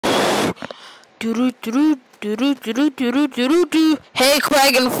Hey,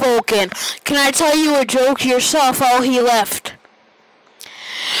 Kragenfülken, can I tell you a joke yourself? Oh, he left.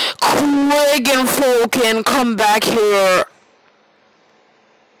 Kragenfülken, come back here.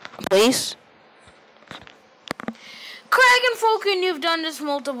 Please? Kragenfülken, you've done this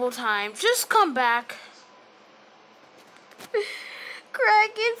multiple times. Just come back.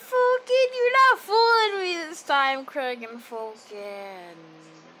 Kragenfülken, you're not fooling me this time, Kragenfülken.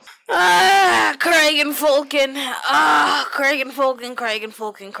 Kragenfülken. Kragenfülken.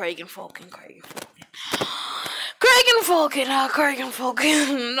 Kragenfülken.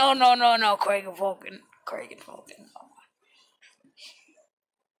 No, Kragenfülken. Kragenfülken.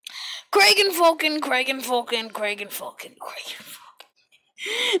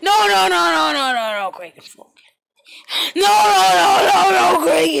 No, Kragenfülken. No, Kragenfülken. No.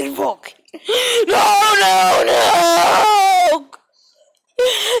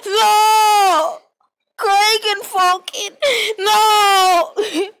 No! Kragenfülken! No!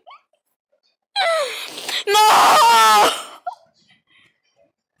 No!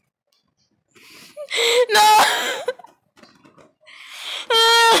 No!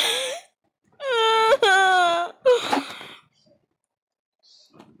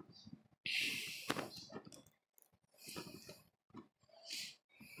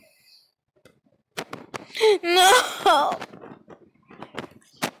 No!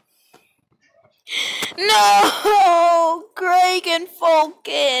 No!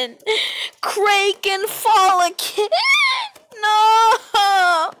 Kragenfülken! Kragenfülken! No!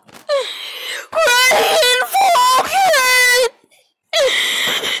 Kragenfülken!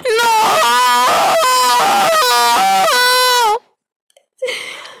 No!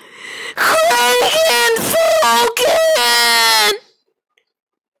 Kragenfülken!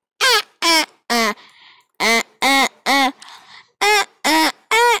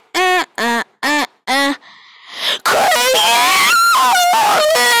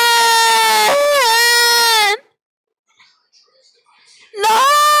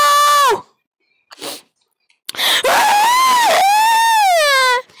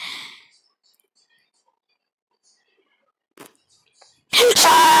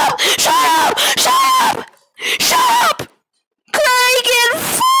 Shut up!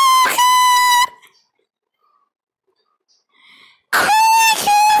 Kragenfülken!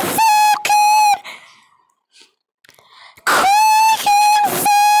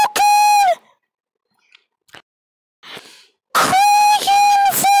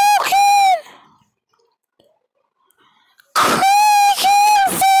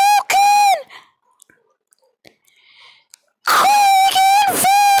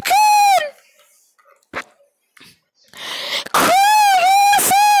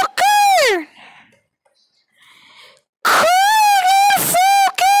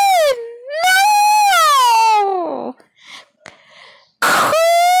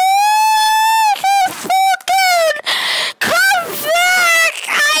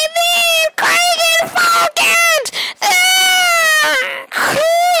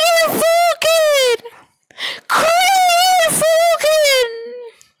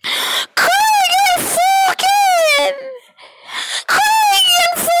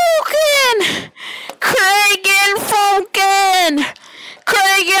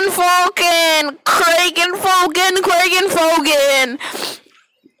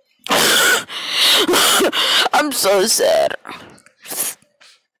 I'm so sad.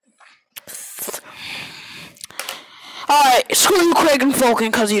 Alright, screw you,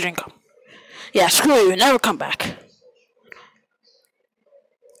 Kragenfülken, cause you didn't come. Yeah, screw you, never come back.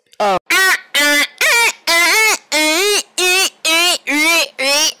 Oh.